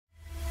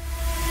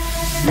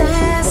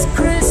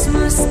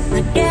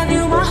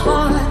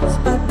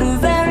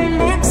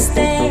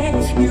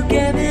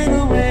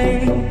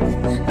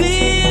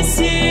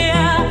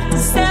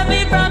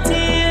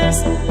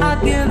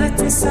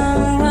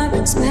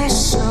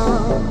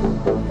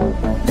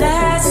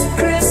Last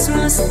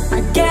Christmas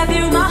I gave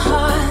you my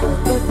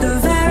heart, but the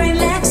very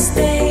next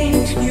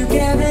day you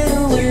gave it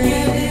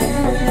away.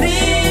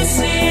 This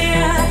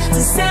year,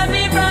 to save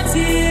me from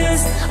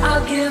tears,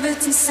 I'll give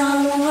it to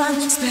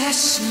someone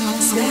special,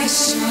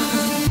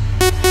 special.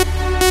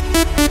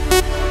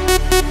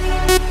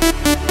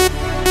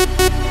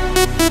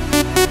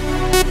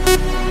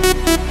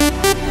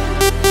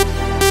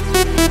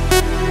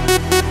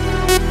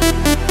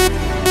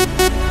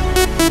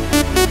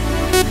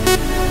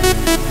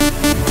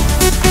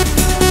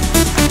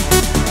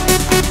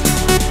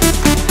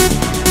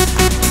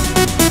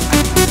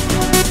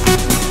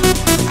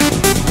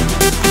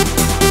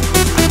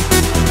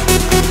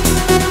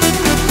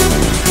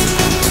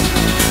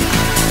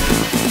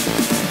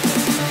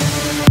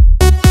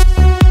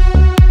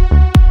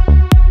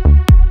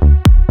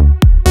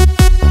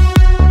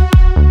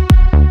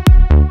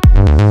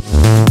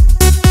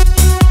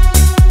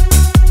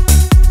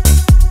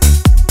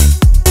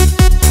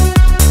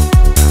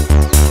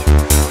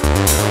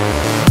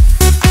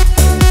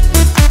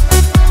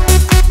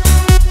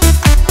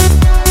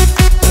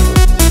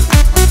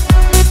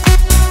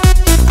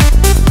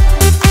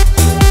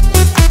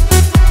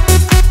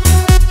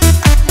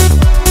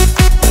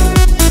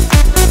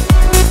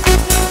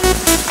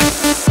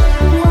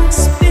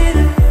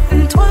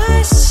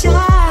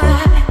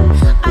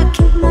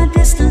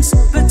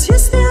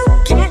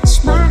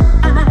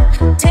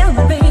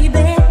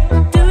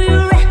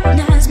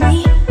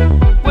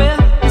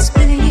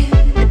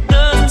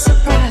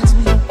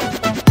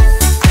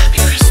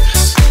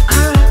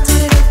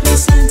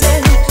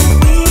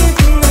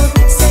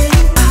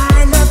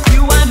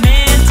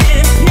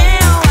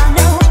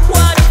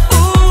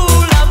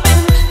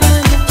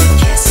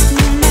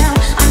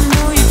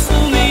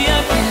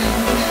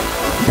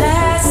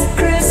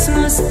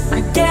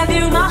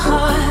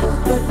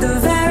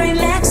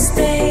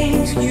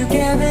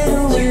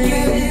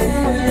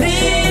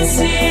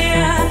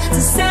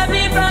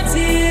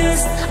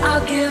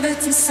 I'll give it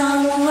to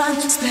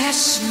someone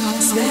special,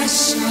 special,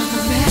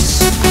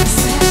 special,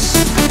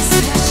 special.